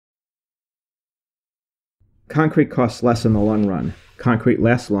Concrete costs less in the long run. Concrete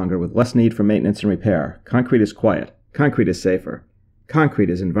lasts longer with less need for maintenance and repair. Concrete is quiet. Concrete is safer. Concrete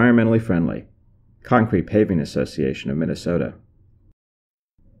is environmentally friendly. Concrete Paving Association of Minnesota.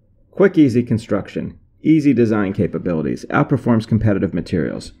 Quick, easy construction. Easy design capabilities. Outperforms competitive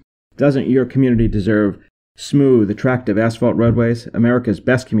materials. Doesn't your community deserve smooth, attractive asphalt roadways? America's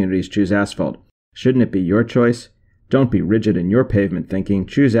best communities choose asphalt. Shouldn't it be your choice? Don't be rigid in your pavement thinking.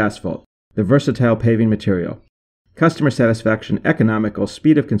 Choose asphalt, the versatile paving material. Customer satisfaction, economical,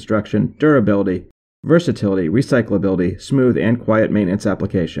 speed of construction, durability, versatility, recyclability, smooth and quiet maintenance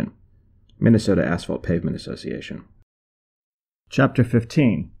application. Minnesota Asphalt Pavement Association. Chapter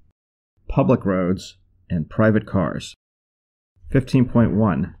 15. Public Roads and Private Cars.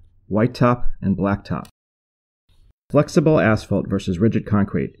 15.1. White Top and Black Top. Flexible asphalt versus rigid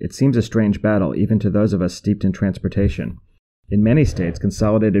concrete. It seems a strange battle even to those of us steeped in transportation. In many states,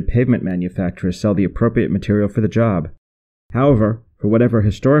 consolidated pavement manufacturers sell the appropriate material for the job. However, for whatever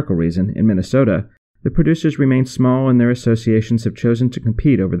historical reason, in Minnesota, the producers remain small and their associations have chosen to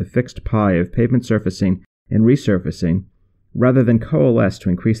compete over the fixed pie of pavement surfacing and resurfacing rather than coalesce to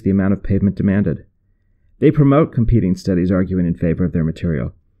increase the amount of pavement demanded. They promote competing studies arguing in favor of their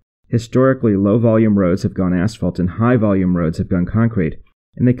material. Historically, low-volume roads have gone asphalt and high-volume roads have gone concrete,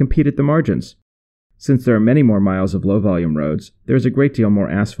 and they compete at the margins. Since there are many more miles of low-volume roads, there is a great deal more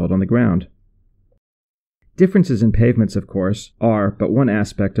asphalt on the ground. Differences in pavements, of course, are but one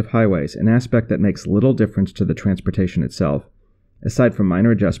aspect of highways, an aspect that makes little difference to the transportation itself, aside from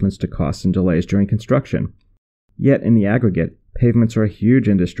minor adjustments to costs and delays during construction. Yet, in the aggregate, pavements are a huge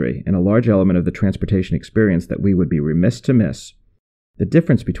industry and a large element of the transportation experience that we would be remiss to miss. The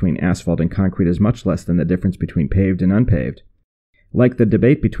difference between asphalt and concrete is much less than the difference between paved and unpaved. Like the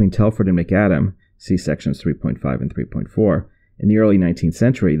debate between Telford and McAdam, see sections 3.5 and 3.4, in the early 19th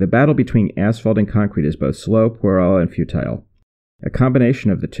century, the battle between asphalt and concrete is both slow, puerile, and futile. A combination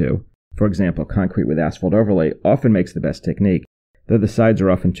of the two, for example, concrete with asphalt overlay, often makes the best technique, though the sides are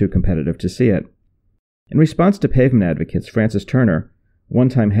often too competitive to see it. In response to pavement advocates, Francis Turner,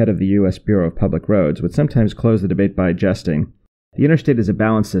 one-time head of the U.S. Bureau of Public Roads, would sometimes close the debate by jesting, "The interstate is a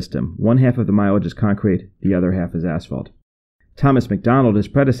balanced system. One half of the mileage is concrete, the other half is asphalt." Thomas McDonald, his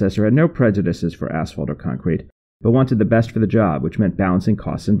predecessor, had no prejudices for asphalt or concrete, but wanted the best for the job, which meant balancing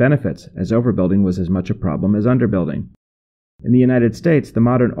costs and benefits, as overbuilding was as much a problem as underbuilding. In the United States, the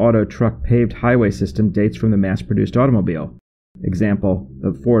modern auto truck paved highway system dates from the mass-produced automobile. Example,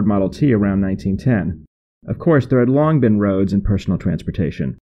 the Ford Model T around 1910. Of course, there had long been roads and personal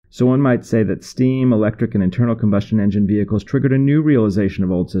transportation, so one might say that steam, electric, and internal combustion engine vehicles triggered a new realization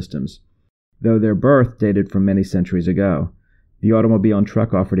of old systems, though their birth dated from many centuries ago. The automobile and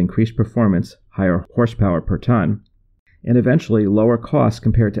truck offered increased performance, higher horsepower per ton, and eventually lower costs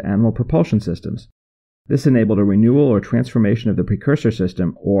compared to animal propulsion systems. This enabled a renewal or transformation of the precursor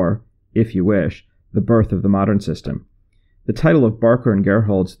system, or, if you wish, the birth of the modern system. The title of Barker and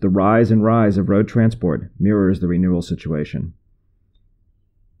Gerhold's The Rise and Rise of Road Transport mirrors the renewal situation.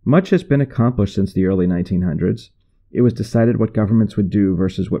 Much has been accomplished since the early 1900s. It was decided what governments would do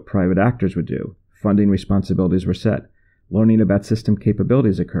versus what private actors would do. Funding responsibilities were set. Learning about system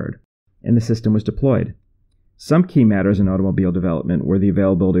capabilities occurred, and the system was deployed. Some key matters in automobile development were the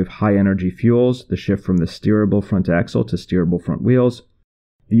availability of high-energy fuels, the shift from the steerable front axle to steerable front wheels,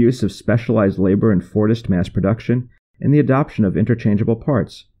 the use of specialized labor in Fordist mass production, and the adoption of interchangeable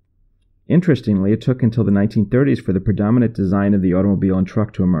parts. Interestingly, it took until the 1930s for the predominant design of the automobile and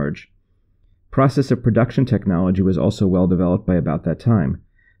truck to emerge. Process of production technology was also well developed by about that time.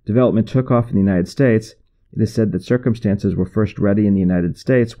 Development took off in the United States. It is said that circumstances were first ready in the United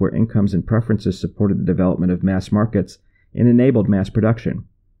States where incomes and preferences supported the development of mass markets and enabled mass production.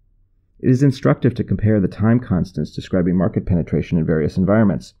 It is instructive to compare the time constants describing market penetration in various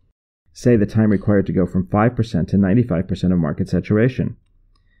environments. Say the time required to go from 5% to 95% of market saturation.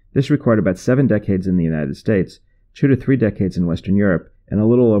 This required about 7 decades in the United States, 2 to 3 decades in Western Europe, and a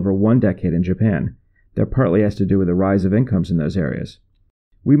little over 1 decade in Japan. That partly has to do with the rise of incomes in those areas.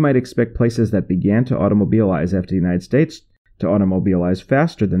 We might expect places that began to automobilize after the United States to automobilize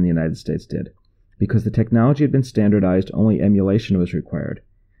faster than the United States did. Because the technology had been standardized, only emulation was required.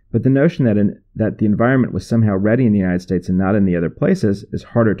 But the notion that the environment was somehow ready in the United States and not in the other places is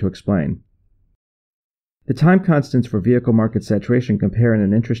harder to explain. The time constants for vehicle market saturation compare in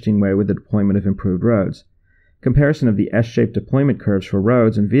an interesting way with the deployment of improved roads. Comparison of the S-shaped deployment curves for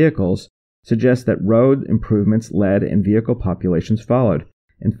roads and vehicles suggests that road improvements led and vehicle populations followed.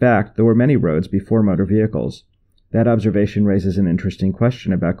 In fact, there were many roads before motor vehicles. That observation raises an interesting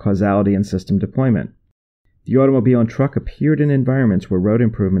question about causality and system deployment. The automobile and truck appeared in environments where road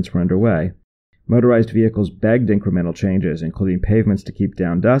improvements were underway. Motorized vehicles begged incremental changes, including pavements to keep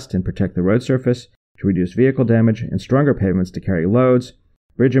down dust and protect the road surface, to reduce vehicle damage, and stronger pavements to carry loads,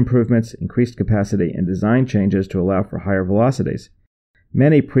 bridge improvements, increased capacity, and design changes to allow for higher velocities.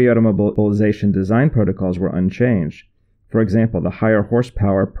 Many pre-automobilization design protocols were unchanged. For example, the higher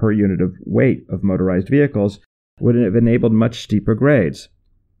horsepower per unit of weight of motorized vehicles would have enabled much steeper grades.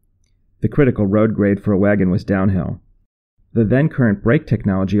 The critical road grade for a wagon was downhill. The then current brake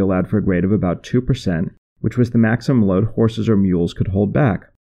technology allowed for a grade of about 2%, which was the maximum load horses or mules could hold back.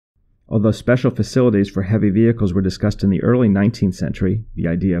 Although special facilities for heavy vehicles were discussed in the early 19th century, the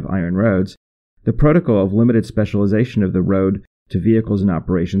idea of iron roads, the protocol of limited specialization of the road to vehicles and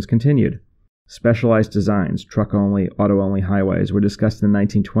operations continued. Specialized designs, truck-only, auto-only highways were discussed in the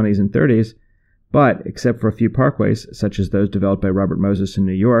 1920s and 30s, but, except for a few parkways, such as those developed by Robert Moses in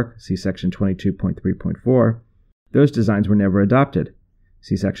New York, see section 22.3.4, those designs were never adopted.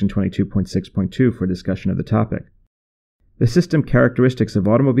 See section 22.6.2 for a discussion of the topic. The system characteristics of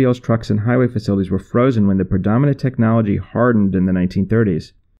automobiles, trucks, and highway facilities were frozen when the predominant technology hardened in the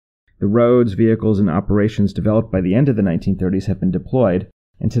 1930s. The roads, vehicles, and operations developed by the end of the 1930s have been deployed,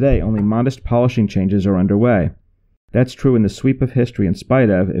 and today only modest polishing changes are underway. That's true in the sweep of history in spite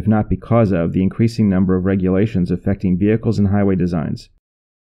of, if not because of, the increasing number of regulations affecting vehicles and highway designs.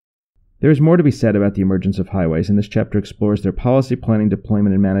 There is more to be said about the emergence of highways, and this chapter explores their policy, planning,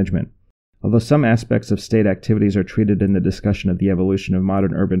 deployment, and management. Although some aspects of state activities are treated in the discussion of the evolution of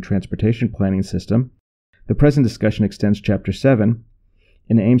modern urban transportation planning system, the present discussion extends Chapter 7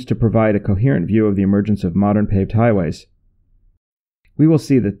 and aims to provide a coherent view of the emergence of modern paved highways. We will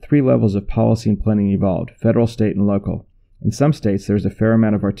see that 3 levels of policy and planning evolved: federal, state, and local. In some states, there is a fair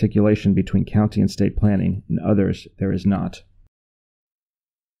amount of articulation between county and state planning. In others, there is not.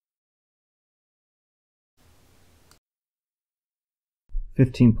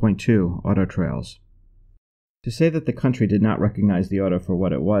 (15.2) Auto Trails. To say that the country did not recognize the auto for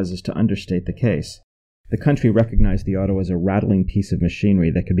what it was is to understate the case. The country recognized the auto as a rattling piece of machinery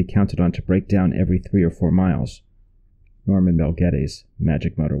that could be counted on to break down every 3 or 4 miles. Norman Bell Geddes,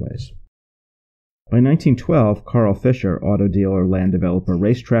 Magic Motorways. By 1912, Carl Fisher, auto dealer, land developer,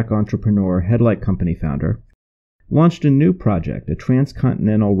 racetrack entrepreneur, headlight company founder, launched a new project, a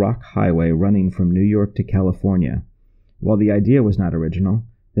transcontinental rock highway running from New York to California. While the idea was not original,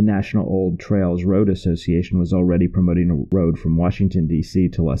 the National Old Trails Road Association was already promoting a road from Washington, D.C.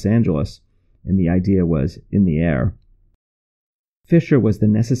 to Los Angeles, and the idea was in the air. Fisher was the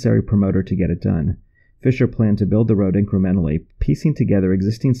necessary promoter to get it done. Fisher planned to build the road incrementally, piecing together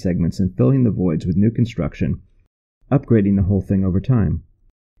existing segments and filling the voids with new construction, upgrading the whole thing over time.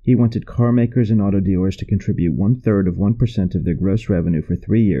 He wanted car makers and auto dealers to contribute 1/3 of 1% of their gross revenue for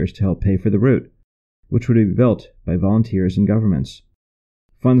 3 years to help pay for the route, which would be built by volunteers and governments.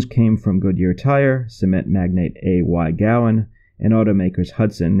 Funds came from Goodyear Tire, cement magnate A.Y. Gowan, and automakers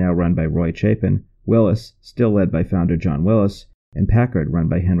Hudson, now run by Roy Chapin, Willis, still led by founder John Willis, and Packard, run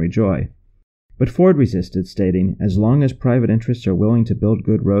by Henry Joy. But Ford resisted, stating, "As long as private interests are willing to build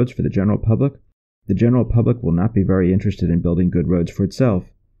good roads for the general public will not be very interested in building good roads for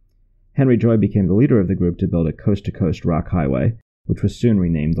itself." Henry Joy became the leader of the group to build a coast-to-coast rock highway, which was soon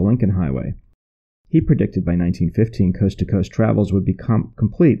renamed the Lincoln Highway. He predicted by 1915 coast-to-coast travels would be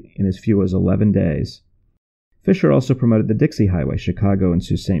complete in as few as 11 days. Fisher also promoted the Dixie Highway, Chicago and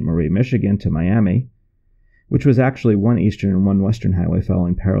Sault Ste. Marie, Michigan, to Miami, which was actually one eastern and one western highway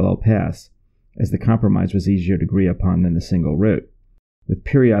following parallel paths, as the compromise was easier to agree upon than the single route. With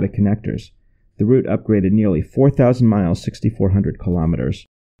periodic connectors, the route upgraded nearly 4,000 miles, 6,400 kilometers,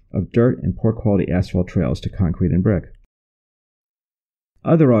 of dirt and poor-quality asphalt trails to concrete and brick.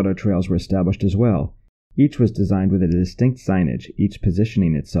 Other auto trails were established as well. Each was designed with a distinct signage, each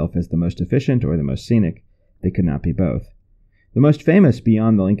positioning itself as the most efficient or the most scenic. They could not be both. The most famous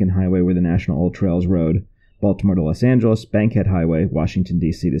beyond the Lincoln Highway were the National Old Trails Road, Baltimore to Los Angeles, Bankhead Highway, Washington,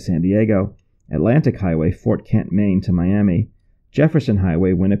 D.C. to San Diego, Atlantic Highway, Fort Kent, Maine to Miami, Jefferson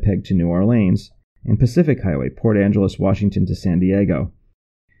Highway, Winnipeg to New Orleans, and Pacific Highway, Port Angeles, Washington to San Diego.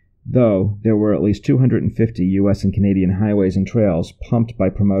 Though there were at least 250 U.S. and Canadian highways and trails pumped by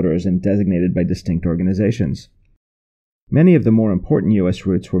promoters and designated by distinct organizations. Many of the more important U.S.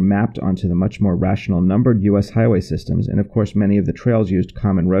 routes were mapped onto the much more rational numbered U.S. highway systems, and of course many of the trails used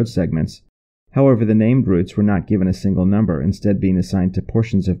common road segments. However, the named routes were not given a single number, instead being assigned to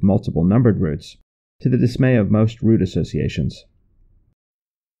portions of multiple numbered routes, to the dismay of most route associations.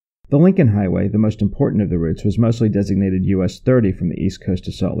 The Lincoln Highway, the most important of the routes, was mostly designated US 30 from the East Coast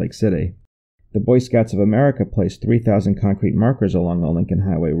to Salt Lake City. The Boy Scouts of America placed 3,000 concrete markers along the Lincoln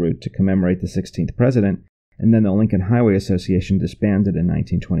Highway route to commemorate the 16th president, and then the Lincoln Highway Association disbanded in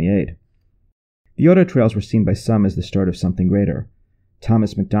 1928. The auto trails were seen by some as the start of something greater.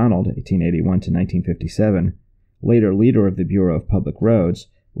 Thomas MacDonald, 1881 to 1957, later leader of the Bureau of Public Roads,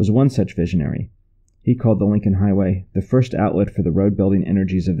 was one such visionary. He called the Lincoln Highway the first outlet for the road-building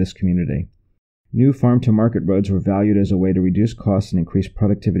energies of this community. New farm-to-market roads were valued as a way to reduce costs and increase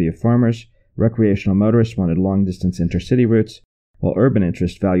productivity of farmers. Recreational motorists wanted long-distance intercity routes, while urban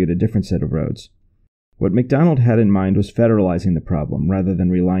interests valued a different set of roads. What MacDonald had in mind was federalizing the problem, rather than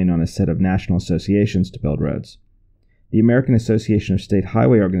relying on a set of national associations to build roads. The American Association of State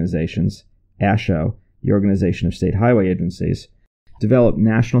Highway Organizations, ASHO, the Organization of State Highway Agencies, developed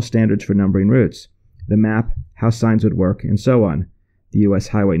national standards for numbering routes, the map, how signs would work, and so on. The U.S.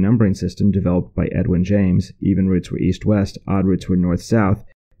 highway numbering system, developed by Edwin James, even routes were east-west, odd routes were north-south,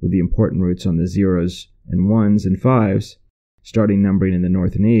 with the important routes on the zeros and ones and fives. Starting numbering in the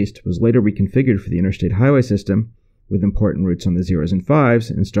north and east was later reconfigured for the interstate highway system, with important routes on the zeros and fives,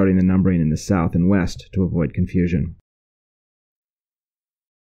 and starting the numbering in the south and west to avoid confusion.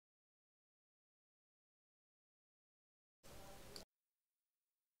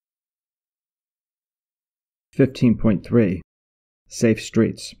 .3 Safe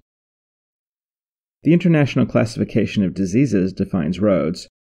streets. The International Classification of Diseases defines roads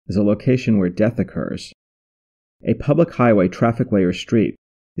as a location where death occurs. A public highway, trafficway, or street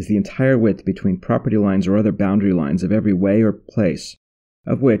is the entire width between property lines or other boundary lines of every way or place,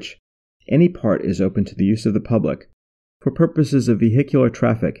 of which any part is open to the use of the public for purposes of vehicular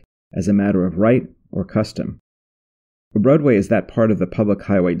traffic as a matter of right or custom. A roadway is that part of the public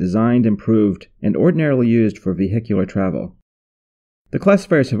highway designed, improved, and ordinarily used for vehicular travel. The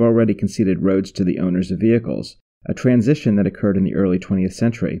classifiers have already conceded roads to the owners of vehicles, a transition that occurred in the early 20th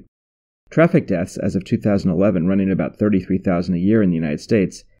century. Traffic deaths, as of 2011, running about 33,000 a year in the United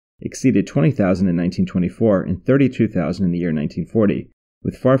States, exceeded 20,000 in 1924 and 32,000 in the year 1940,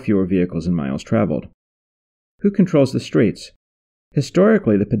 with far fewer vehicles and miles traveled. Who controls the streets?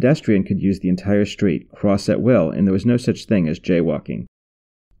 Historically, the pedestrian could use the entire street, cross at will, and there was no such thing as jaywalking.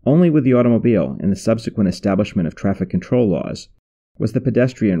 Only with the automobile and the subsequent establishment of traffic control laws was the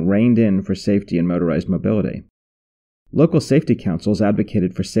pedestrian reined in for safety and motorized mobility. Local safety councils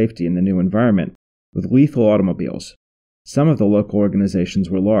advocated for safety in the new environment with lethal automobiles. Some of the local organizations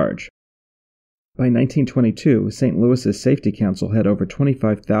were large. By 1922, St. Louis's Safety Council had over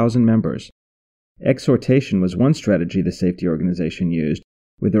 25,000 members. Exhortation was one strategy the safety organization used,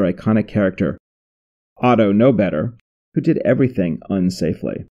 with their iconic character, Otto No Better, who did everything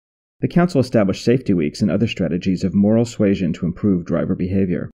unsafely. The council established safety weeks and other strategies of moral suasion to improve driver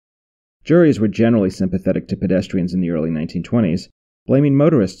behavior. Juries were generally sympathetic to pedestrians in the early 1920s, blaming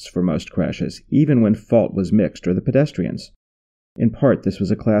motorists for most crashes, even when fault was mixed or the pedestrians. In part, this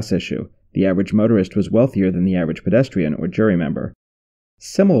was a class issue. The average motorist was wealthier than the average pedestrian or jury member.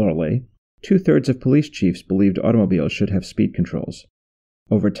 Similarly, 2/3 of police chiefs believed automobiles should have speed controls.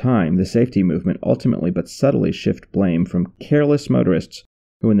 Over time, the safety movement ultimately but subtly shifted blame from careless motorists,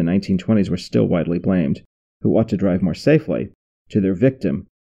 who in the 1920s were still widely blamed, who ought to drive more safely, to their victim,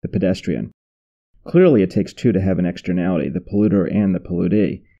 the pedestrian. Clearly, it takes two to have an externality, the polluter and the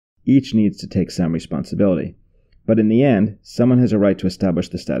pollutee. Each needs to take some responsibility. But in the end, someone has a right to establish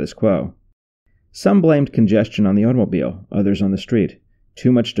the status quo. Some blamed congestion on the automobile, others on the street.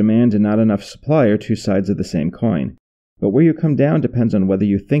 Too much demand and not enough supply are two sides of the same coin. But where you come down depends on whether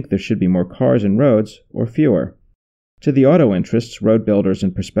you think there should be more cars and roads or fewer. To the auto interests, road builders,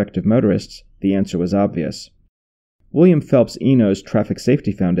 and prospective motorists, the answer was obvious. William Phelps Eno's Traffic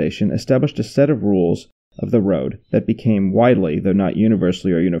Safety Foundation established a set of rules of the road that became widely, though not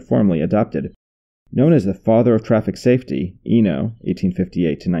universally or uniformly, adopted. Known as the father of traffic safety, Eno, 1858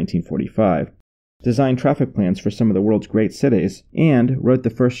 to 1945, designed traffic plans for some of the world's great cities and wrote the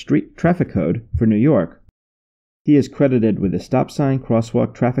first street traffic code for New York. He is credited with the stop sign,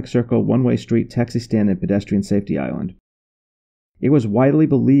 crosswalk, traffic circle, one-way street, taxi stand, and pedestrian safety island. It was widely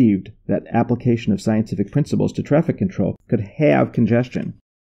believed that application of scientific principles to traffic control could halve congestion.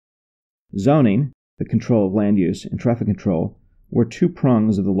 Zoning, the control of land use, and traffic control were two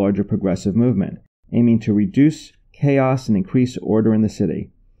prongs of the larger progressive movement, aiming to reduce chaos and increase order in the city.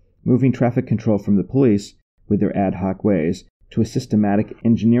 Moving traffic control from the police, with their ad hoc ways, to a systematic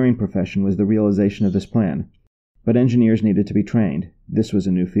engineering profession was the realization of this plan. But engineers needed to be trained. This was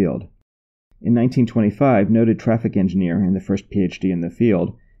a new field. In 1925, noted traffic engineer and the first Ph.D. in the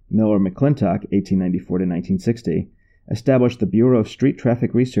field, Miller McClintock, 1894 to 1960, established the Bureau of Street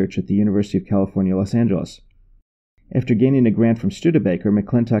Traffic Research at the University of California, Los Angeles. After gaining a grant from Studebaker,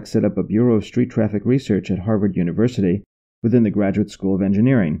 McClintock set up a Bureau of Street Traffic Research at Harvard University within the Graduate School of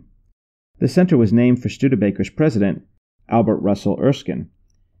Engineering. The center was named for Studebaker's president, Albert Russell Erskine.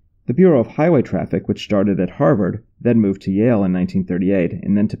 The Bureau of Highway Traffic, which started at Harvard, then moved to Yale in 1938,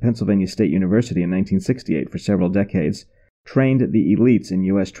 and then to Pennsylvania State University in 1968 for several decades, trained the elites in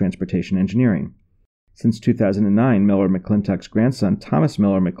U.S. transportation engineering. Since 2009, Miller McClintock's grandson, Thomas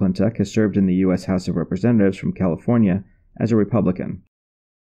Miller McClintock, has served in the U.S. House of Representatives from California as a Republican.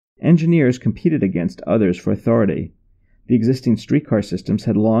 Engineers competed against others for authority. The existing streetcar systems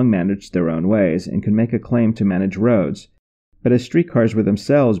had long managed their own ways and could make a claim to manage roads, but as streetcars were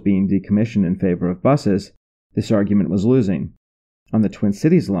themselves being decommissioned in favor of buses, this argument was losing. On the Twin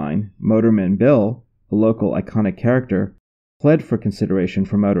Cities line, Motorman Bill, a local iconic character, pled for consideration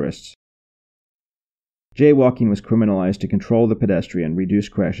for motorists. Jaywalking was criminalized to control the pedestrian, reduce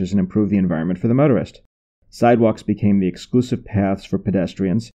crashes, and improve the environment for the motorist. Sidewalks became the exclusive paths for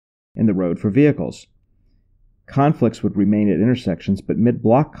pedestrians and the road for vehicles. Conflicts would remain at intersections, but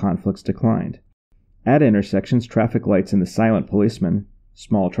mid-block conflicts declined. At intersections, traffic lights and the silent policeman,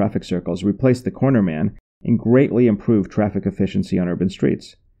 small traffic circles, replaced the corner man and greatly improved traffic efficiency on urban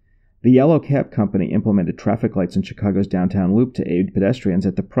streets. The Yellow Cab Company implemented traffic lights in Chicago's downtown loop to aid pedestrians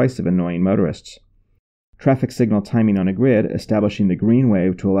at the price of annoying motorists. Traffic signal timing on a grid, establishing the green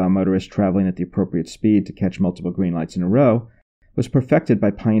wave to allow motorists traveling at the appropriate speed to catch multiple green lights in a row, was perfected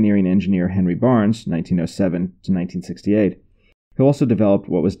by pioneering engineer Henry Barnes, 1907 to 1968, who also developed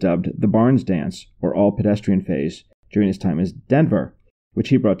what was dubbed the Barnes Dance, or all-pedestrian phase, during his time as Denver, which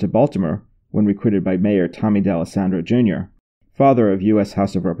he brought to Baltimore when recruited by Mayor Tommy D'Alessandro Jr., father of U.S.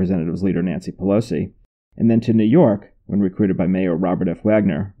 House of Representatives leader Nancy Pelosi, and then to New York when recruited by Mayor Robert F.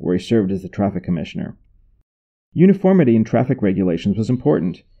 Wagner, where he served as the traffic commissioner. Uniformity in traffic regulations was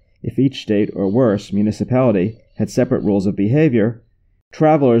important. If each state, or worse, municipality, had separate rules of behavior,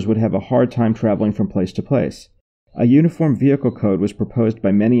 travelers would have a hard time traveling from place to place. A uniform vehicle code was proposed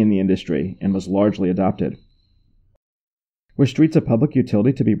by many in the industry and was largely adopted. Were streets a public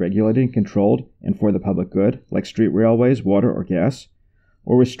utility to be regulated and controlled and for the public good, like street railways, water, or gas?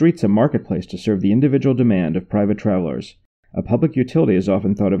 Or were streets a marketplace to serve the individual demand of private travelers? A public utility is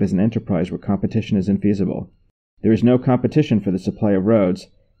often thought of as an enterprise where competition is infeasible. There is no competition for the supply of roads.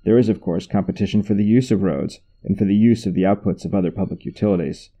 There is, of course, competition for the use of roads and for the use of the outputs of other public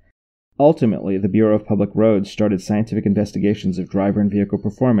utilities. Ultimately, the Bureau of Public Roads started scientific investigations of driver and vehicle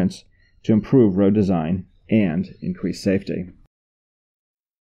performance to improve road design and increase safety.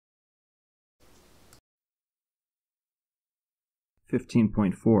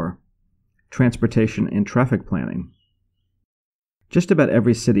 (15.4) Transportation and traffic planning. Just about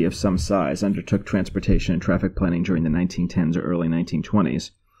every city of some size undertook transportation and traffic planning during the 1910s or early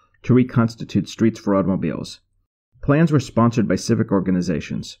 1920s to reconstitute streets for automobiles. Plans were sponsored by civic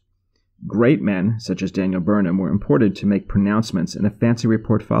organizations. Great men, such as Daniel Burnham, were imported to make pronouncements, and a fancy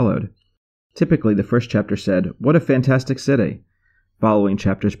report followed. Typically, the first chapter said, "What a fantastic city!" Following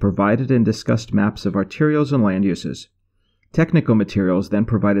chapters provided and discussed maps of arterials and land uses. Technical materials then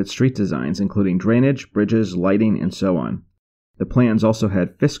provided street designs, including drainage, bridges, lighting, and so on. The plans also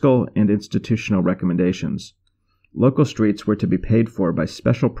had fiscal and institutional recommendations. Local streets were to be paid for by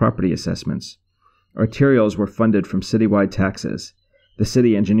special property assessments. Arterials were funded from citywide taxes. The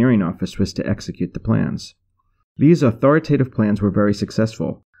city engineering office was to execute the plans. These authoritative plans were very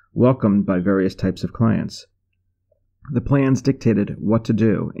successful, welcomed by various types of clients. The plans dictated what to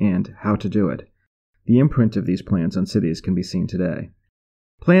do and how to do it. The imprint of these plans on cities can be seen today.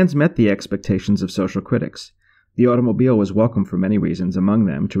 Plans met the expectations of social critics. The automobile was welcome for many reasons, among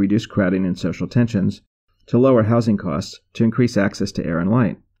them to reduce crowding and social tensions, to lower housing costs, to increase access to air and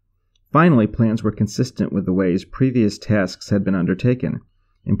light. Finally, plans were consistent with the ways previous tasks had been undertaken: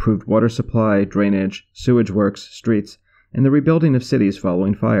 improved water supply, drainage, sewage works, streets, and the rebuilding of cities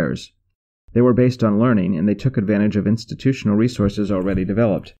following fires. They were based on learning, and they took advantage of institutional resources already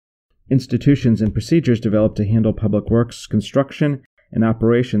developed. Institutions and procedures developed to handle public works, construction, and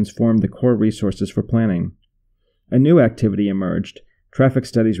operations formed the core resources for planning. A new activity emerged: traffic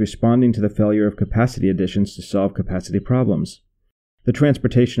studies responding to the failure of capacity additions to solve capacity problems. The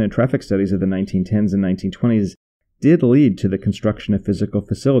transportation and traffic studies of the 1910s and 1920s did lead to the construction of physical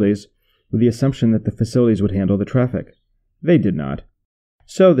facilities with the assumption that the facilities would handle the traffic. They did not.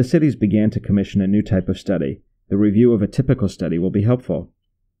 So the cities began to commission a new type of study. The review of a typical study will be helpful.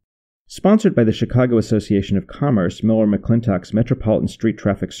 Sponsored by the Chicago Association of Commerce, Miller McClintock's Metropolitan Street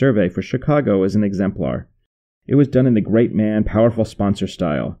Traffic Survey for Chicago is an exemplar. It was done in the great man, powerful sponsor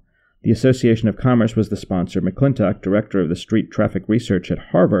style. The Association of Commerce was the sponsor. McClintock, director of the street traffic research at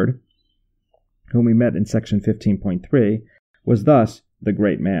Harvard, whom we met in section 15.3, was thus the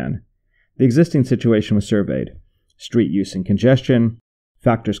great man. The existing situation was surveyed: street use and congestion,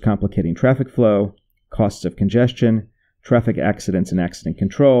 factors complicating traffic flow, costs of congestion, traffic accidents and accident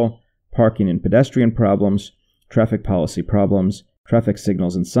control, parking and pedestrian problems, traffic policy problems, traffic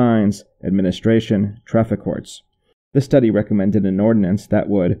signals and signs, administration, traffic courts. The study recommended an ordinance that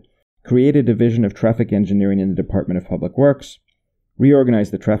would create a division of traffic engineering in the Department of Public Works,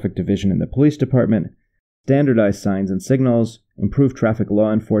 reorganize the traffic division in the police department, standardize signs and signals, improve traffic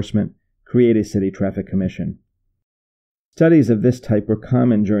law enforcement, create a city traffic commission. Studies of this type were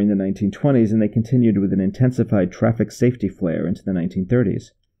common during the 1920s, and they continued with an intensified traffic safety flare into the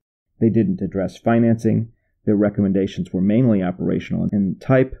 1930s. They didn't address financing, their recommendations were mainly operational in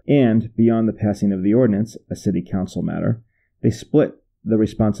type, and, beyond the passing of the ordinance, a city council matter, they split the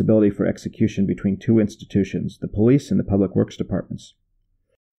responsibility for execution between two institutions, the police and the public works departments.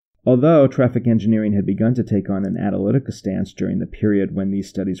 Although traffic engineering had begun to take on an analytical stance during the period when these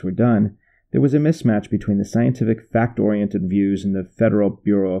studies were done, there was a mismatch between the scientific, fact-oriented views in the Federal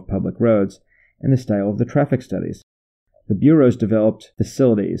Bureau of Public Roads and the style of the traffic studies. The bureaus developed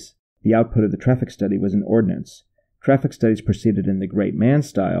facilities. The output of the traffic study was an ordinance. Traffic studies proceeded in the great man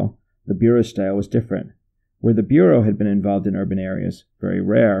style. The bureau's style was different. Where the bureau had been involved in urban areas, very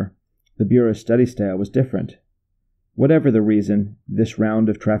rare, the bureau's study style was different. Whatever the reason, this round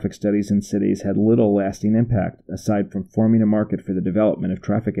of traffic studies in cities had little lasting impact, aside from forming a market for the development of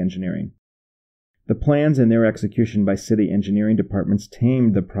traffic engineering. The plans and their execution by city engineering departments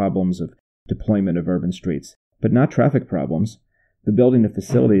tamed the problems of deployment of urban streets, but not traffic problems. The building of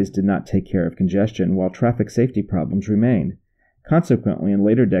facilities did not take care of congestion, while traffic safety problems remained. Consequently, in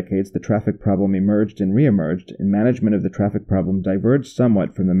later decades, the traffic problem emerged and reemerged, and management of the traffic problem diverged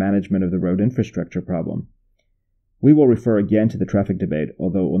somewhat from the management of the road infrastructure problem. We will refer again to the traffic debate,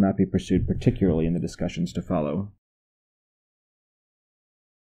 although it will not be pursued particularly in the discussions to follow.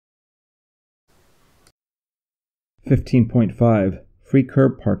 (15.5) Free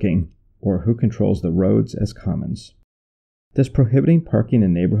curb parking, or who controls the roads as commons. Does prohibiting parking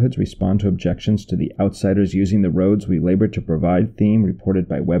in neighborhoods respond to objections to the outsiders using the roads we labor to provide theme reported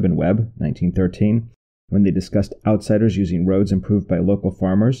by Webb and Webb, 1913, when they discussed outsiders using roads improved by local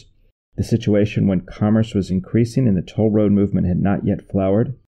farmers, the situation when commerce was increasing and the toll road movement had not yet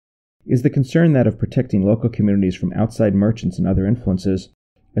flowered? Is the concern that of protecting local communities from outside merchants and other influences,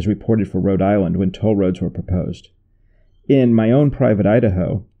 as reported for Rhode Island when toll roads were proposed? In My Own Private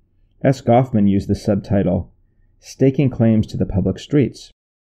Idaho, S. Goffman used the subtitle, Staking Claims to the Public Streets.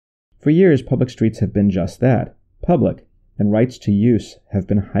 For years, public streets have been just that, public, and rights to use have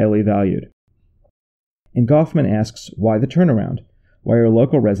been highly valued. And Goffman asks, why the turnaround? Why are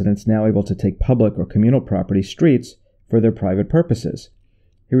local residents now able to take public or communal property streets for their private purposes?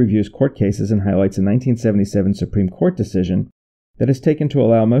 He reviews court cases and highlights a 1977 Supreme Court decision that has taken to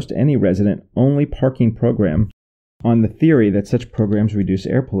allow most any resident-only parking program on the theory that such programs reduce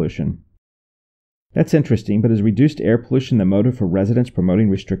air pollution. That's interesting, but is reduced air pollution the motive for residents promoting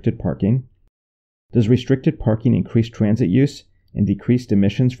restricted parking? Does restricted parking increase transit use and decreased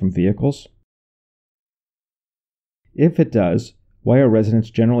emissions from vehicles? If it does, why are residents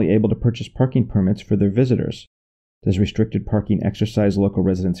generally able to purchase parking permits for their visitors? Does restricted parking exercise local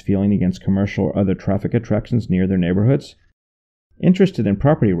residents' feeling against commercial or other traffic attractions near their neighborhoods? Interested in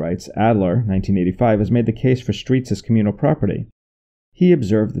property rights, Adler, 1985, has made the case for streets as communal property. He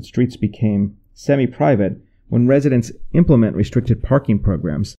observed that streets became semi-private when residents implement restricted parking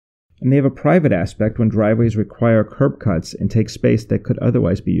programs, and they have a private aspect when driveways require curb cuts and take space that could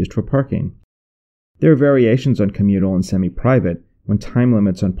otherwise be used for parking. There are variations on communal and semi-private when time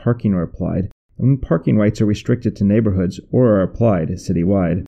limits on parking are applied, and when parking rights are restricted to neighborhoods or are applied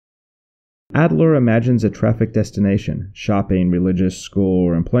citywide. Adler imagines a traffic destination, shopping, religious, school,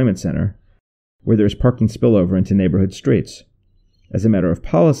 or employment center, where there is parking spillover into neighborhood streets. As a matter of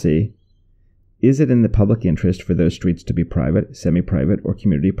policy, is it in the public interest for those streets to be private, semi-private, or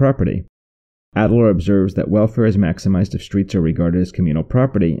community property? Adler observes that welfare is maximized if streets are regarded as communal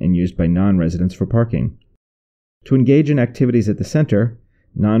property and used by non-residents for parking. To engage in activities at the center,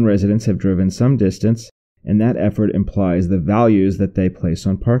 non-residents have driven some distance, and that effort implies the values that they place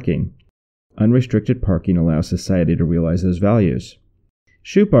on parking. Unrestricted parking allows society to realize those values.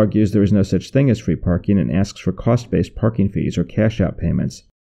 Shoup argues there is no such thing as free parking and asks for cost-based parking fees or cash-out payments,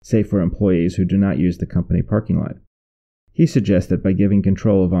 say for employees who do not use the company parking lot. He suggests that by giving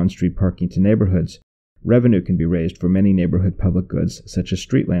control of on-street parking to neighborhoods, revenue can be raised for many neighborhood public goods such as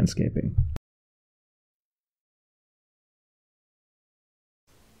street landscaping.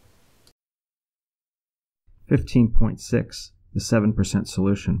 (15.6) The 7%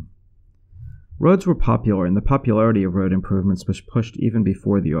 Solution. Roads were popular, and the popularity of road improvements was pushed even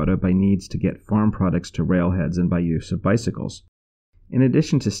before the auto by needs to get farm products to railheads and by use of bicycles. In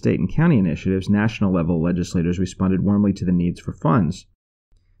addition to state and county initiatives, national-level legislators responded warmly to the needs for funds.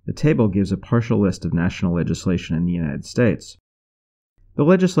 The table gives a partial list of national legislation in the United States. The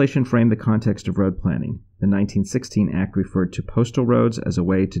legislation framed the context of road planning. The 1916 Act referred to postal roads as a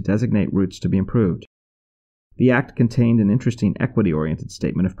way to designate routes to be improved. The Act contained an interesting equity-oriented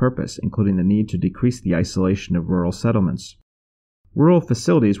statement of purpose, including the need to decrease the isolation of rural settlements. Rural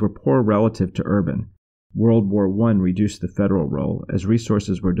facilities were poor relative to urban. World War I reduced the federal role, as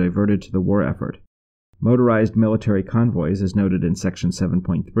resources were diverted to the war effort. Motorized military convoys, as noted in Section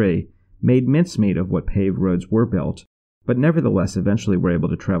 7.3, made mincemeat of what paved roads were built, but nevertheless eventually were able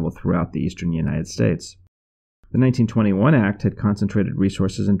to travel throughout the eastern United States. The 1921 Act had concentrated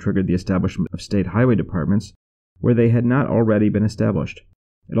resources and triggered the establishment of state highway departments where they had not already been established.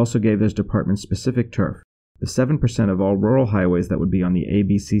 It also gave those departments specific turf, the 7% of all rural highways that would be on the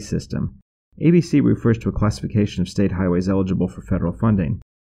ABC system. ABC refers to a classification of state highways eligible for federal funding.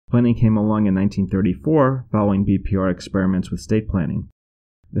 Planning came along in 1934, following BPR experiments with state planning.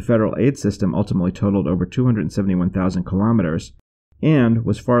 The federal aid system ultimately totaled over 271,000 kilometers and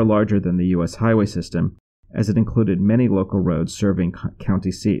was far larger than the U.S. highway system, as it included many local roads serving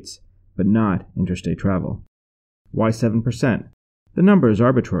county seats, but not interstate travel. Why 7%? The number is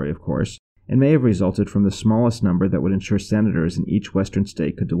arbitrary, of course, and may have resulted from the smallest number that would ensure senators in each western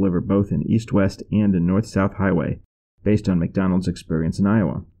state could deliver both an east-west and a north-south highway, based on McDonald's experience in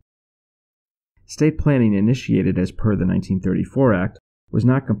Iowa. State planning initiated as per the 1934 Act was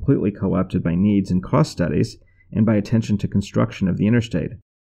not completely co-opted by needs and cost studies and by attention to construction of the interstate.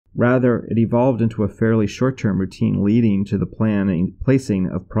 Rather, it evolved into a fairly short-term routine leading to the placing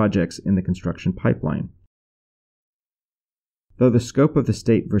of projects in the construction pipeline. Though the scope of the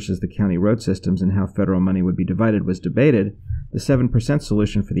state versus the county road systems and how federal money would be divided was debated, the 7%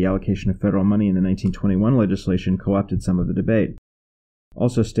 solution for the allocation of federal money in the 1921 legislation co-opted some of the debate.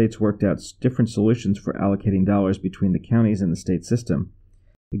 Also, states worked out different solutions for allocating dollars between the counties and the state system.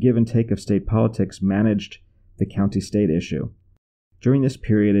 The give and take of state politics managed the county-state issue. During this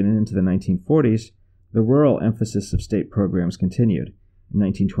period and into the 1940s, the rural emphasis of state programs continued. In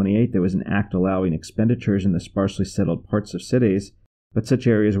 1928, there was an act allowing expenditures in the sparsely settled parts of cities, but such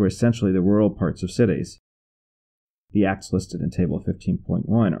areas were essentially the rural parts of cities. The acts listed in Table 15.1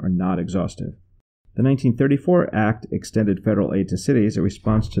 are not exhaustive. The 1934 Act extended federal aid to cities in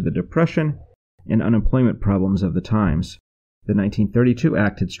response to the Depression and unemployment problems of the times. The 1932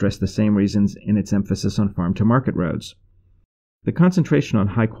 Act had stressed the same reasons in its emphasis on farm-to-market roads. The concentration on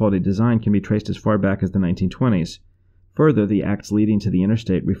high-quality design can be traced as far back as the 1920s. Further, the acts leading to the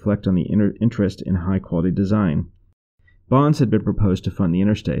interstate reflect on the interest in high-quality design. Bonds had been proposed to fund the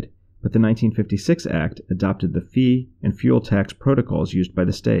interstate, but the 1956 Act adopted the fee and fuel tax protocols used by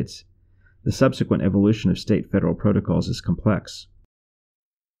the states. The subsequent evolution of state-federal protocols is complex.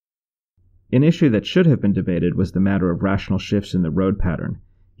 An issue that should have been debated was the matter of rational shifts in the road pattern,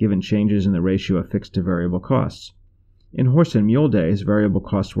 given changes in the ratio of fixed to variable costs. In horse and mule days, variable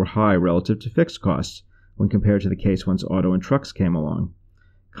costs were high relative to fixed costs, when compared to the case once auto and trucks came along.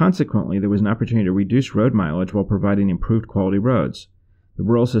 Consequently, there was an opportunity to reduce road mileage while providing improved quality roads. The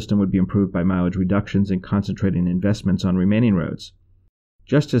rural system would be improved by mileage reductions and concentrating investments on remaining roads.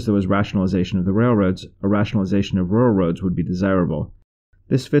 Just as there was rationalization of the railroads, a rationalization of rural roads would be desirable.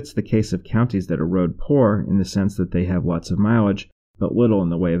 This fits the case of counties that are road poor in the sense that they have lots of mileage, but little in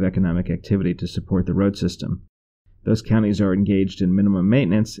the way of economic activity to support the road system. Those counties are engaged in minimum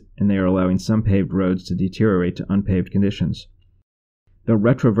maintenance, and they are allowing some paved roads to deteriorate to unpaved conditions. Though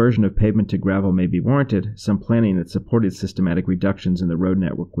retroversion of pavement to gravel may be warranted, some planning that supported systematic reductions in the road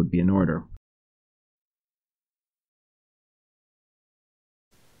network would be in order.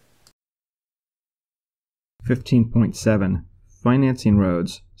 (15.7) Financing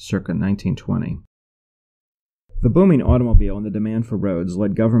roads, circa 1920. The booming automobile and the demand for roads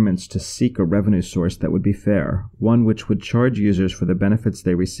led governments to seek a revenue source that would be fair, one which would charge users for the benefits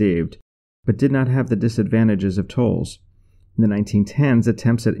they received, but did not have the disadvantages of tolls. In the 1910s,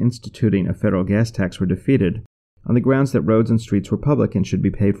 attempts at instituting a federal gas tax were defeated, on the grounds that roads and streets were public and should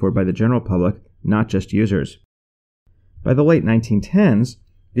be paid for by the general public, not just users. By the late 1910s,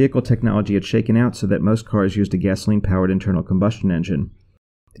 vehicle technology had shaken out so that most cars used a gasoline-powered internal combustion engine.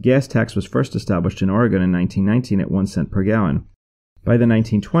 The gas tax was first established in Oregon in 1919 at 1 cent per gallon. By the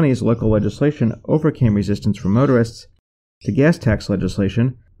 1920s, local legislation overcame resistance from motorists to gas tax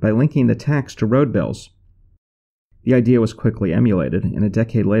legislation by linking the tax to road bills. The idea was quickly emulated, and a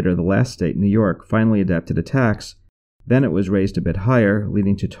decade later, the last state, New York, finally adopted a tax. Then it was raised a bit higher,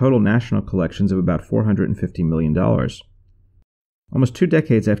 leading to total national collections of about $450 million. Almost 2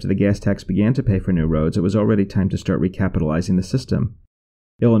 decades after the gas tax began to pay for new roads, it was already time to start recapitalizing the system.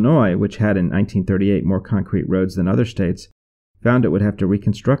 Illinois, which had in 1938 more concrete roads than other states, found it would have to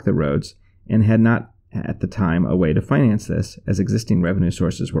reconstruct the roads and had not at the time a way to finance this, as existing revenue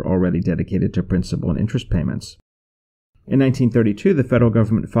sources were already dedicated to principal and interest payments. In 1932, the federal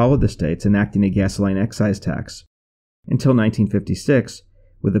government followed the states, enacting a gasoline excise tax. Until 1956,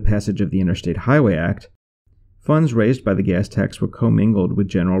 with the passage of the Interstate Highway Act, funds raised by the gas tax were commingled with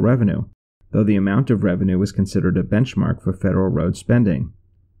general revenue, though the amount of revenue was considered a benchmark for federal road spending.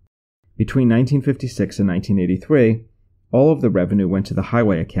 Between 1956 and 1983, all of the revenue went to the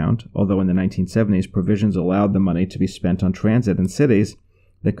highway account, although in the 1970s provisions allowed the money to be spent on transit in cities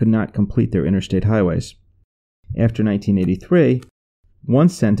that could not complete their interstate highways. After 1983, 1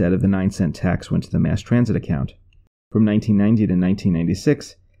 cent out of the 9-cent tax went to the mass transit account. From 1990 to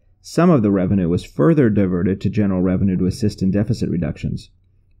 1996, some of the revenue was further diverted to general revenue to assist in deficit reductions.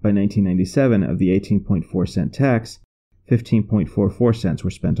 By 1997, of the 18.4 cent tax, 15.44 cents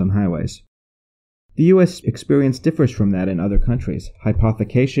were spent on highways. The U.S. experience differs from that in other countries.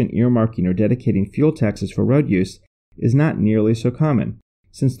 Hypothecation, earmarking, or dedicating fuel taxes for road use is not nearly so common,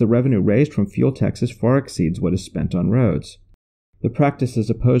 since the revenue raised from fuel taxes far exceeds what is spent on roads. The practice is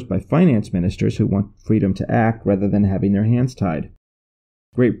opposed by finance ministers who want freedom to act rather than having their hands tied.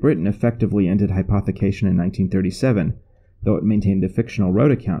 Great Britain effectively ended hypothecation in 1937, though it maintained a fictional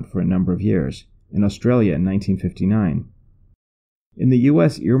road account for a number of years, in Australia in 1959. In the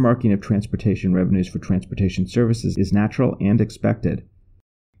U.S., earmarking of transportation revenues for transportation services is natural and expected,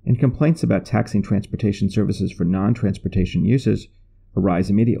 and complaints about taxing transportation services for non-transportation uses arise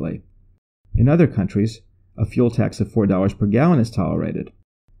immediately. In other countries, a fuel tax of $4 per gallon is tolerated.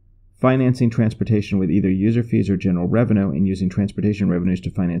 Financing transportation with either user fees or general revenue and using transportation revenues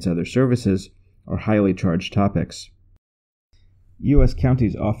to finance other services are highly charged topics. U.S.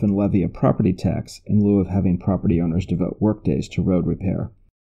 counties often levy a property tax in lieu of having property owners devote workdays to road repair,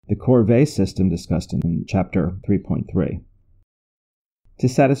 the corvée system discussed in Chapter 3.3. To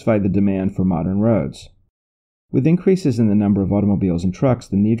satisfy the demand for modern roads. With increases in the number of automobiles and trucks,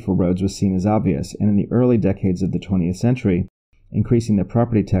 the need for roads was seen as obvious, and in the early decades of the 20th century, increasing the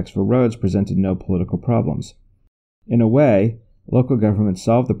property tax for roads presented no political problems. In a way, local governments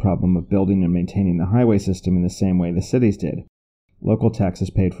solved the problem of building and maintaining the highway system in the same way the cities did. Local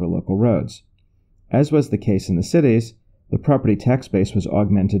taxes paid for local roads. As was the case in the cities, the property tax base was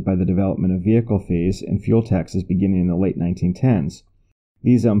augmented by the development of vehicle fees and fuel taxes beginning in the late 1910s.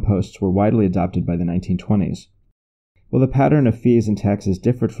 These imposts were widely adopted by the 1920s. While the pattern of fees and taxes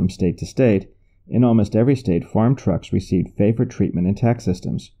differed from state to state, in almost every state farm trucks received favored treatment in tax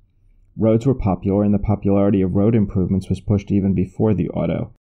systems. Roads were popular, and the popularity of road improvements was pushed even before the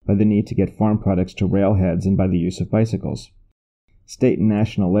auto, by the need to get farm products to railheads and by the use of bicycles. State and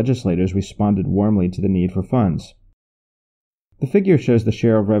national legislators responded warmly to the need for funds. The figure shows the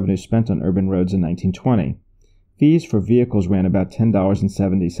share of revenue spent on urban roads in 1920. Fees for vehicles ran about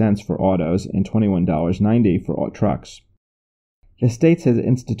 $10.70 for autos and $21.90 for trucks. The states had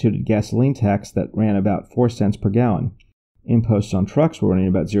instituted gasoline tax that ran about 4 cents per gallon. Imposts on trucks were running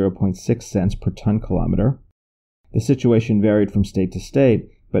about 0.6 cents per ton kilometer. The situation varied from state to state,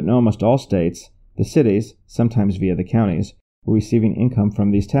 but in almost all states, the cities, sometimes via the counties, were receiving income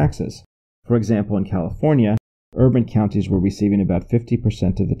from these taxes. For example, in California, urban counties were receiving about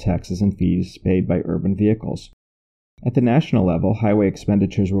 50% of the taxes and fees paid by urban vehicles. At the national level, highway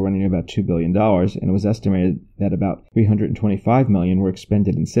expenditures were running about $2 billion, and it was estimated that about $325 million were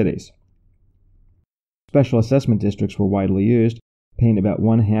expended in cities. Special assessment districts were widely used, paying about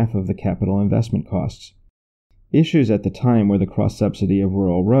 1/2 of the capital investment costs. Issues at the time were the cross-subsidy of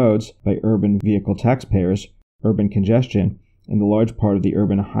rural roads by urban vehicle taxpayers, urban congestion, and the large part of the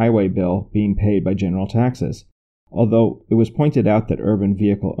urban highway bill being paid by general taxes. Although it was pointed out that urban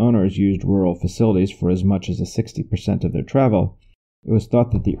vehicle owners used rural facilities for as much as 60% of their travel, it was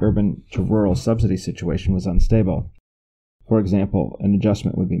thought that the urban-to-rural subsidy situation was unstable. For example, an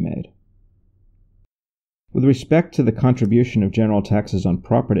adjustment would be made. With respect to the contribution of general taxes on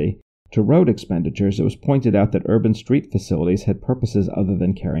property to road expenditures, it was pointed out that urban street facilities had purposes other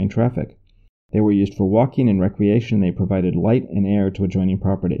than carrying traffic. They were used for walking and recreation, and they provided light and air to adjoining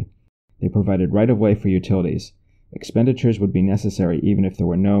property. They provided right-of-way for utilities. Expenditures would be necessary even if there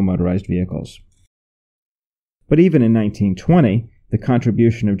were no motorized vehicles. But even in 1920, the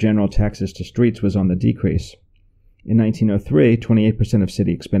contribution of general taxes to streets was on the decrease. In 1903, 28% of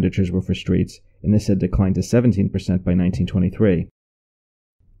city expenditures were for streets, and this had declined to 17% by 1923.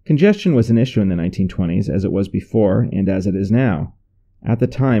 Congestion was an issue in the 1920s, as it was before and as it is now. At the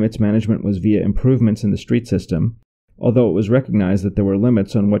time, its management was via improvements in the street system, although it was recognized that there were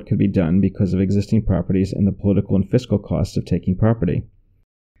limits on what could be done because of existing properties and the political and fiscal costs of taking property.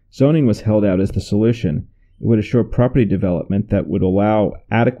 Zoning was held out as the solution. It would assure property development that would allow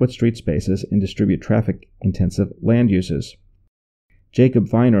adequate street spaces and distribute traffic-intensive land uses. Jacob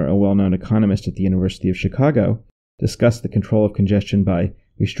Viner, a well-known economist at the University of Chicago, discussed the control of congestion by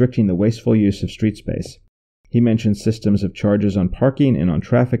restricting the wasteful use of street space. He mentioned systems of charges on parking and on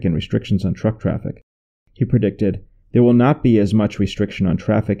traffic and restrictions on truck traffic. He predicted, "There will not be as much restriction on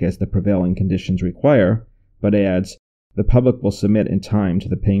traffic as the prevailing conditions require," but adds, "The public will submit in time to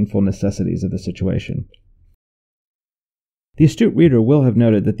the painful necessities of the situation." The astute reader will have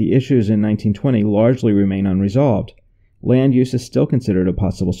noted that the issues in 1920 largely remain unresolved. Land use is still considered a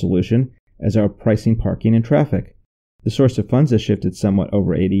possible solution, as are pricing parking and traffic. The source of funds has shifted somewhat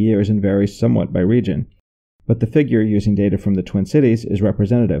over 80 years and varies somewhat by region, but the figure using data from the Twin Cities is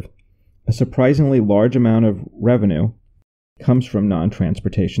representative. A surprisingly large amount of revenue comes from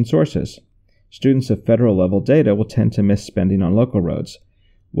non-transportation sources. Students of federal-level data will tend to miss spending on local roads.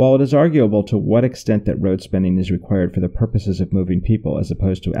 While it is arguable to what extent that road spending is required for the purposes of moving people as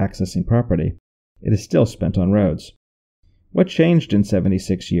opposed to accessing property, it is still spent on roads. What changed in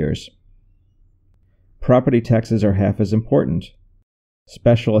 76 years? Property taxes are half as important.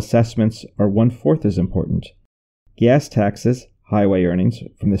 Special assessments are 1/4 as important. Gas taxes, highway earnings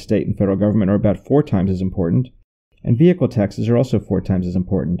from the state and federal government are about 4 times as important, and vehicle taxes are also 4 times as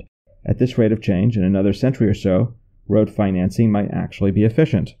important. At this rate of change, in another century or so, road financing might actually be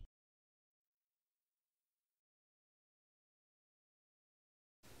efficient.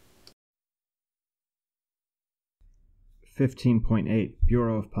 (15.8)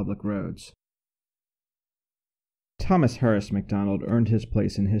 Bureau of Public Roads. Thomas Harris MacDonald earned his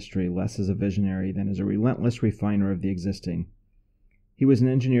place in history less as a visionary than as a relentless refiner of the existing. He was an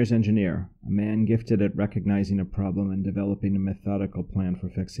engineer's engineer, a man gifted at recognizing a problem and developing a methodical plan for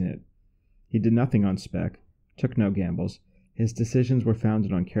fixing it. He did nothing on spec, took no gambles. His decisions were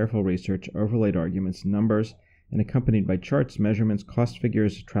founded on careful research, overlaid arguments, numbers, and accompanied by charts, measurements, cost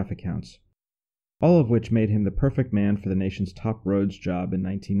figures, traffic counts. All of which made him the perfect man for the nation's top roads job in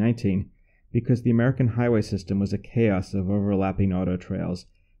 1919, because the American highway system was a chaos of overlapping auto trails,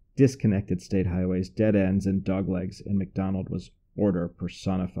 disconnected state highways, dead ends, and doglegs, and MacDonald was order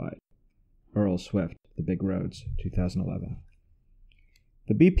personified. Earl Swift, The Big Roads, 2011.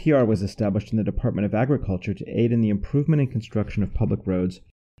 The BPR was established in the Department of Agriculture to aid in the improvement and construction of public roads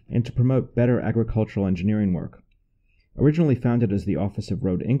and to promote better agricultural engineering work. Originally founded as the Office of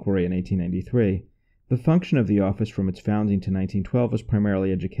Road Inquiry in 1893, the function of the office from its founding to 1912 was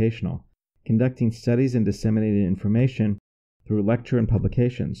primarily educational, conducting studies and disseminating information through lecture and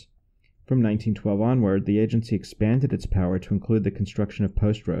publications. From 1912 onward, the agency expanded its power to include the construction of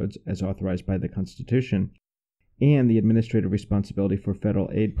post roads, as authorized by the Constitution, and the administrative responsibility for federal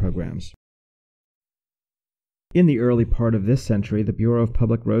aid programs. In the early part of this century, the Bureau of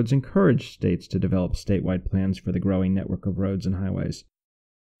Public Roads encouraged states to develop statewide plans for the growing network of roads and highways.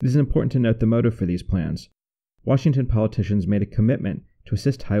 It is important to note the motive for these plans. Washington politicians made a commitment to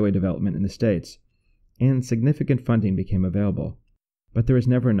assist highway development in the states, and significant funding became available. But there is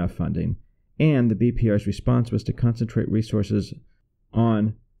never enough funding, and the BPR's response was to concentrate resources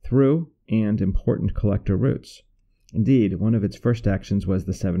on through and important collector routes. Indeed, one of its first actions was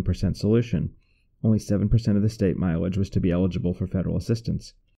the 7% solution. Only 7% of the state mileage was to be eligible for federal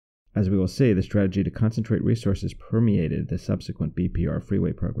assistance. As we will see, the strategy to concentrate resources permeated the subsequent BPR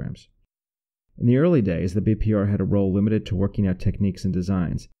freeway programs. In the early days, the BPR had a role limited to working out techniques and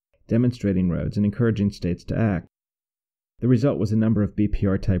designs, demonstrating roads, and encouraging states to act. The result was a number of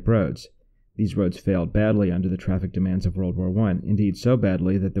BPR-type roads. These roads failed badly under the traffic demands of World War I, indeed so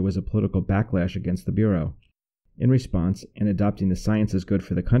badly that there was a political backlash against the Bureau. In response, and adopting the science is good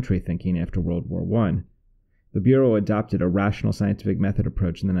for the country thinking after World War I, the Bureau adopted a rational scientific method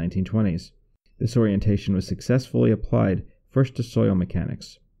approach in the 1920s. This orientation was successfully applied first to soil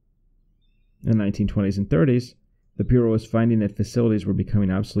mechanics. In the 1920s and 30s, the Bureau was finding that facilities were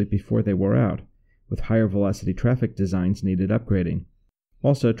becoming obsolete before they wore out, with higher velocity traffic designs needed upgrading.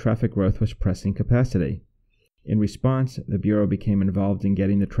 Also, traffic growth was pressing capacity. In response, the Bureau became involved in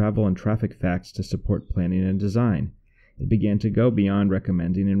getting the travel and traffic facts to support planning and design. It began to go beyond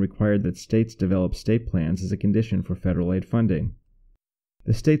recommending and required that states develop state plans as a condition for federal aid funding.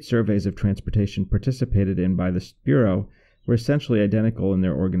 The state surveys of transportation participated in by the Bureau were essentially identical in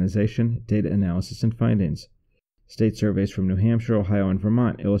their organization, data analysis, and findings. State surveys from New Hampshire, Ohio, and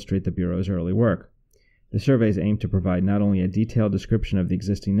Vermont illustrate the Bureau's early work. The surveys aim to provide not only a detailed description of the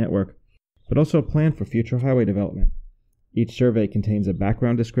existing network, but also a plan for future highway development. Each survey contains a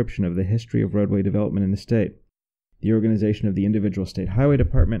background description of the history of roadway development in the state, the organization of the individual state highway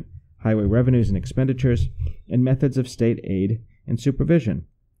department, highway revenues and expenditures, and methods of state aid and supervision.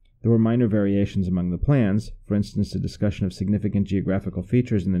 There were minor variations among the plans, for instance a discussion of significant geographical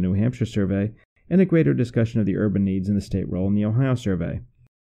features in the New Hampshire survey, and a greater discussion of the urban needs and the state role in the Ohio survey.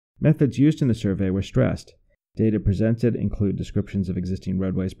 Methods used in the survey were stressed. Data presented include descriptions of existing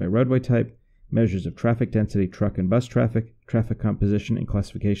roadways by roadway type, measures of traffic density, truck and bus traffic, traffic composition, and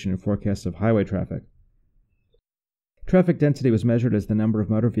classification and forecasts of highway traffic. Traffic density was measured as the number of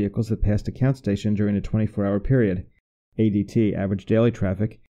motor vehicles that passed a count station during a 24-hour period, ADT, average daily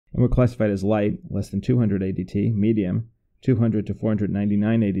traffic, and were classified as light, less than 200 ADT, medium, 200 to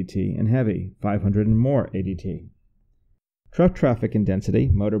 499 ADT, and heavy, 500 and more ADT. Truck traffic and density,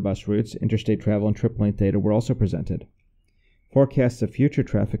 motor bus routes, interstate travel, and trip length data were also presented. Forecasts of future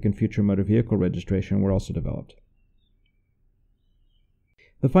traffic and future motor vehicle registration were also developed.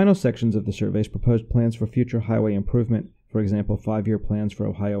 The final sections of the surveys proposed plans for future highway improvement, for example, 5-year plans for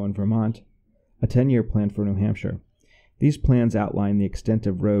Ohio and Vermont, a 10-year plan for New Hampshire. These plans outline the extent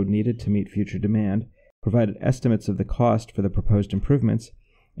of road needed to meet future demand, provided estimates of the cost for the proposed improvements,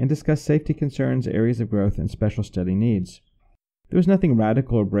 and discussed safety concerns, areas of growth, and special study needs. There was nothing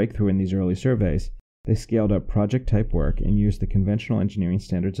radical or breakthrough in these early surveys. They scaled up project-type work and used the conventional engineering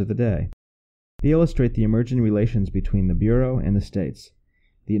standards of the day. They illustrate the emerging relations between the Bureau and the states,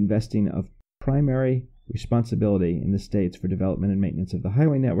 the investing of primary responsibility in the states for development and maintenance of the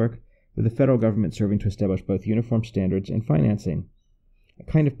highway network, with the federal government serving to establish both uniform standards and financing. A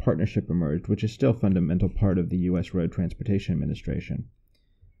kind of partnership emerged, which is still a fundamental part of the U.S. Road Transportation Administration.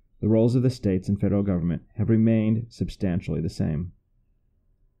 The roles of the states and federal government have remained substantially the same.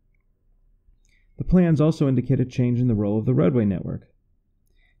 The plans also indicate a change in the role of the roadway network.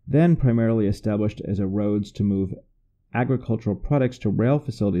 Then primarily established as a roads to move agricultural products to rail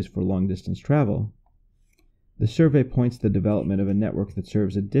facilities for long-distance travel, the survey points to the development of a network that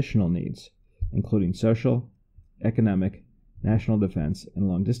serves additional needs, including social, economic, national defense, and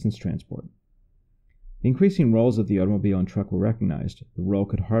long-distance transport. The increasing roles of the automobile and truck were recognized. The role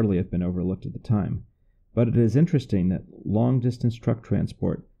could hardly have been overlooked at the time, but it is interesting that long-distance truck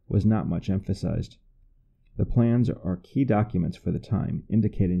transport was not much emphasized. The plans are key documents for the time,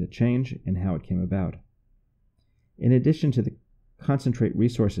 indicating the change and how it came about. In addition to the concentrate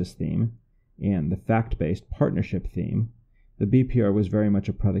resources theme and the fact-based partnership theme, the BPR was very much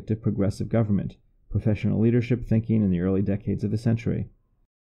a product of progressive government, professional leadership thinking in the early decades of the century.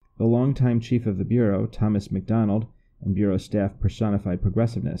 The longtime chief of the Bureau, Thomas McDonald, and Bureau staff personified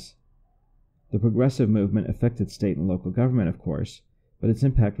progressiveness. The progressive movement affected state and local government, of course, but its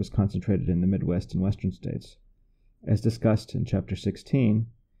impact was concentrated in the Midwest and Western states. As discussed in Chapter 16,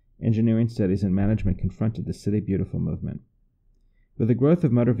 engineering studies and management confronted the City Beautiful movement. With the growth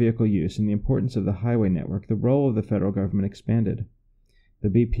of motor vehicle use and the importance of the highway network, the role of the federal government expanded. The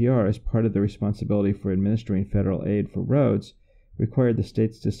BPR, as part of the responsibility for administering federal aid for roads, required the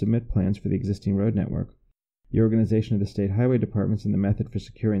states to submit plans for the existing road network, the organization of the state highway departments, and the method for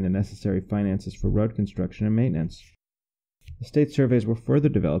securing the necessary finances for road construction and maintenance. The state surveys were further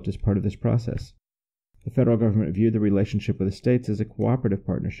developed as part of this process. The federal government viewed the relationship with the states as a cooperative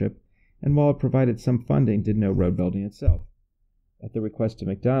partnership, and while it provided some funding, did no road building itself. At the request of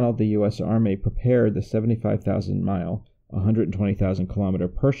McDonald, the U.S. Army prepared the 75,000-mile, 120,000-kilometer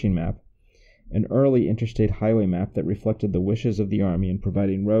Pershing map, an early interstate highway map that reflected the wishes of the Army in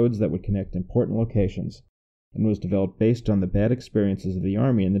providing roads that would connect important locations, and was developed based on the bad experiences of the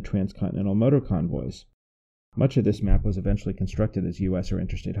Army in the transcontinental motor convoys. Much of this map was eventually constructed as U.S. or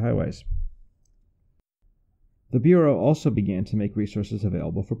interstate highways. The Bureau also began to make resources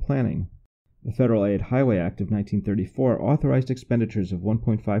available for planning. The Federal Aid Highway Act of 1934 authorized expenditures of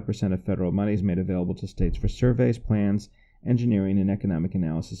 1.5% of federal monies made available to states for surveys, plans, engineering, and economic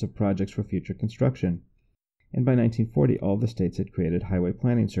analysis of projects for future construction. And by 1940, all the states had created highway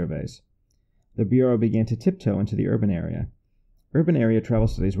planning surveys. The Bureau began to tiptoe into the urban area. Urban area travel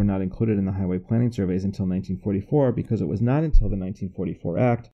studies were not included in the highway planning surveys until 1944 because it was not until the 1944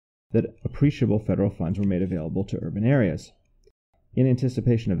 Act that appreciable federal funds were made available to urban areas. In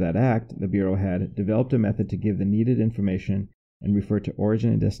anticipation of that act, the Bureau had developed a method to give the needed information and refer to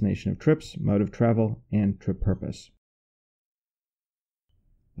origin and destination of trips, mode of travel, and trip purpose.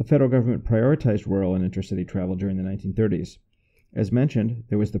 The federal government prioritized rural and intercity travel during the 1930s. As mentioned,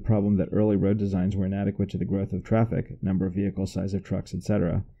 there was the problem that early road designs were inadequate to the growth of traffic, number of vehicles, size of trucks,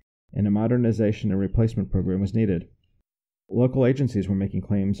 etc., and a modernization and replacement program was needed. Local agencies were making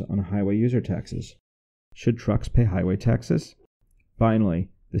claims on highway user taxes. Should trucks pay highway taxes? Finally,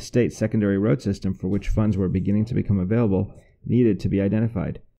 the state secondary road system for which funds were beginning to become available needed to be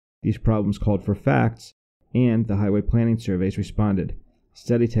identified. These problems called for facts, and the highway planning surveys responded.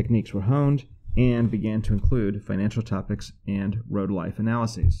 Study techniques were honed and began to include financial topics and road life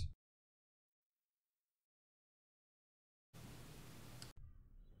analyses.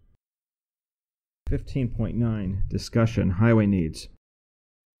 15.9 Discussion Highway Needs.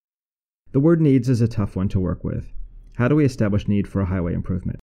 The word needs is a tough one to work with. How do we establish need for a highway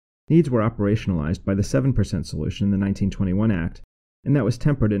improvement? Needs were operationalized by the 7% solution in the 1921 Act, and that was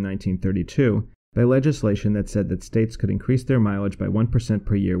tempered in 1932 by legislation that said that states could increase their mileage by 1%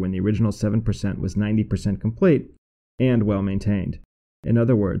 per year when the original 7% was 90% complete and well maintained. In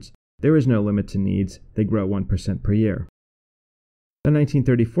other words, there is no limit to needs, they grow 1% per year. The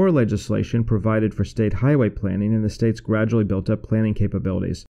 1934 legislation provided for state highway planning, and the states gradually built up planning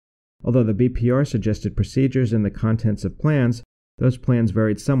capabilities. Although the BPR suggested procedures and the contents of plans, those plans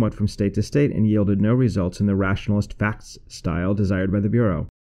varied somewhat from state to state and yielded no results in the rationalist facts style desired by the Bureau.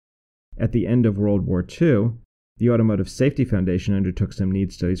 At the end of World War II, the Automotive Safety Foundation undertook some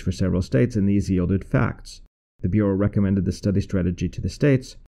needs studies for several states, and these yielded facts. The Bureau recommended the study strategy to the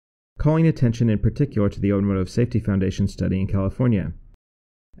states, calling attention in particular to the Automotive Safety Foundation study in California.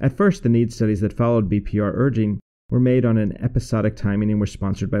 At first, the needs studies that followed BPR urging were made on an episodic timing and were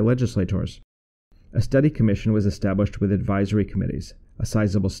sponsored by legislators. A study commission was established with advisory committees. A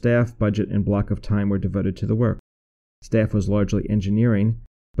sizable staff, budget, and block of time were devoted to the work. Staff was largely engineering,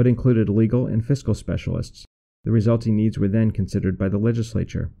 but included legal and fiscal specialists. The resulting needs were then considered by the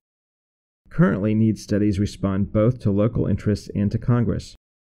legislature. Currently, needs studies respond both to local interests and to Congress.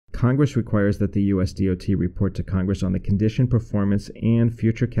 Congress requires that the U.S. DOT report to Congress on the condition, performance, and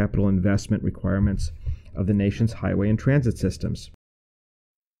future capital investment requirements of the nation's highway and transit systems.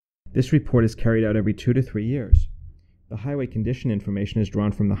 This report is carried out every 2 to 3 years. The highway condition information is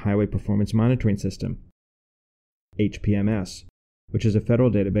drawn from the Highway Performance Monitoring System, HPMS, which is a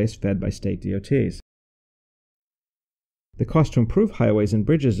federal database fed by state DOTs. The cost to improve highways and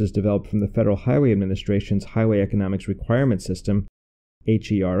bridges is developed from the Federal Highway Administration's Highway Economics Requirement System,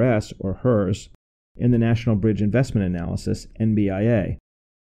 HERS or HERS, and the National Bridge Investment Analysis, NBIA.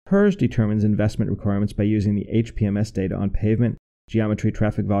 HERS determines investment requirements by using the HPMS data on pavement, geometry,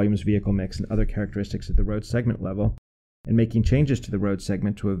 traffic volumes, vehicle mix, and other characteristics at the road segment level, and making changes to the road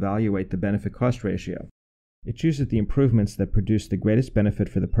segment to evaluate the benefit-cost ratio. It chooses the improvements that produce the greatest benefit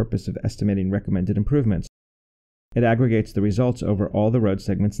for the purpose of estimating recommended improvements. It aggregates the results over all the road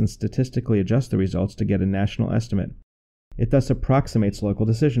segments and statistically adjusts the results to get a national estimate. It thus approximates local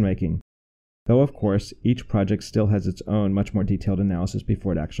decision-making, though of course each project still has its own much more detailed analysis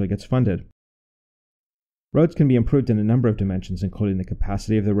before it actually gets funded. Roads can be improved in a number of dimensions, including the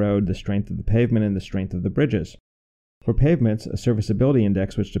capacity of the road, the strength of the pavement, and the strength of the bridges. For pavements, a serviceability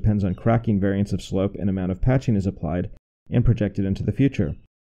index which depends on cracking, variance of slope, and amount of patching is applied and projected into the future.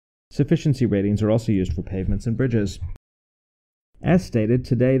 Sufficiency ratings are also used for pavements and bridges. As stated,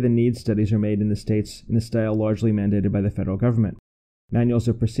 today the needs studies are made in the states in a style largely mandated by the federal government. Manuals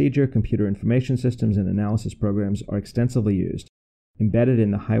of procedure, computer information systems, and analysis programs are extensively used, embedded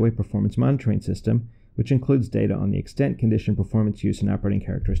in the Highway Performance Monitoring System, which includes data on the extent, condition, performance, use, and operating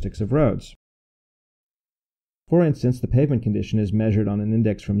characteristics of roads. For instance, the pavement condition is measured on an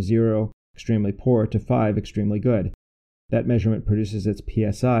index from 0, extremely poor, to 5, extremely good. That measurement produces its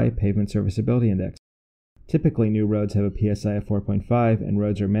PSI, Pavement Serviceability Index. Typically, new roads have a PSI of 4.5, and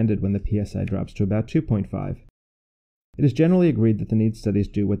roads are mended when the PSI drops to about 2.5. It is generally agreed that the needs studies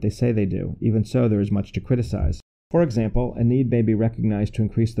do what they say they do. Even so, there is much to criticize. For example, a need may be recognized to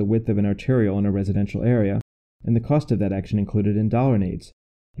increase the width of an arterial in a residential area, and the cost of that action included in dollar needs.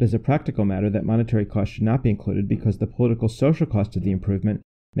 But as a practical matter, that monetary cost should not be included because the political-social cost of the improvement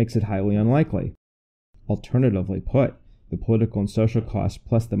makes it highly unlikely. Alternatively put, the political and social costs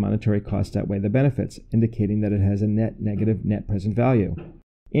plus the monetary cost outweigh the benefits, indicating that it has a net negative net present value,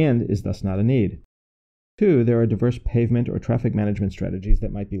 and is thus not a need. 2, there are diverse pavement or traffic management strategies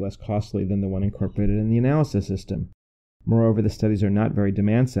that might be less costly than the one incorporated in the analysis system. Moreover, the studies are not very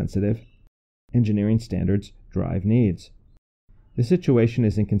demand-sensitive. Engineering standards drive needs. The situation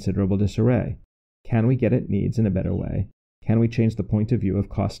is in considerable disarray. Can we get at needs in a better way? Can we change the point of view of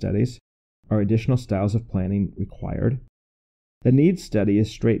cost studies? Are additional styles of planning required? The needs study is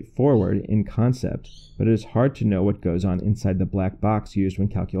straightforward in concept, but it is hard to know what goes on inside the black box used when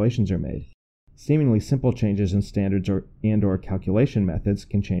calculations are made. Seemingly simple changes in standards or calculation methods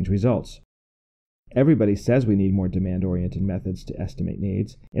can change results. Everybody says we need more demand-oriented methods to estimate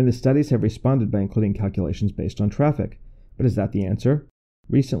needs, and the studies have responded by including calculations based on traffic. But is that the answer?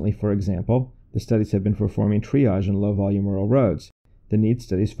 Recently, for example, the studies have been performing triage in low-volume rural roads. The needs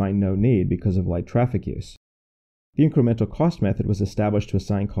studies find no need because of light traffic use. The incremental cost method was established to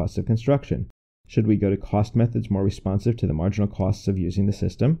assign costs of construction. Should we go to cost methods more responsive to the marginal costs of using the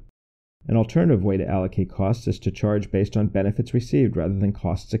system? An alternative way to allocate costs is to charge based on benefits received rather than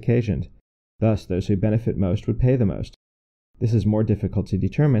costs occasioned. Thus, those who benefit most would pay the most. This is more difficult to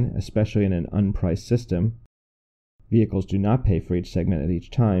determine, especially in an unpriced system. Vehicles do not pay for each segment at each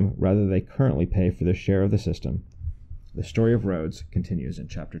time, rather they currently pay for their share of the system. The story of roads continues in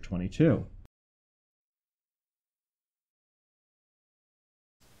Chapter 22.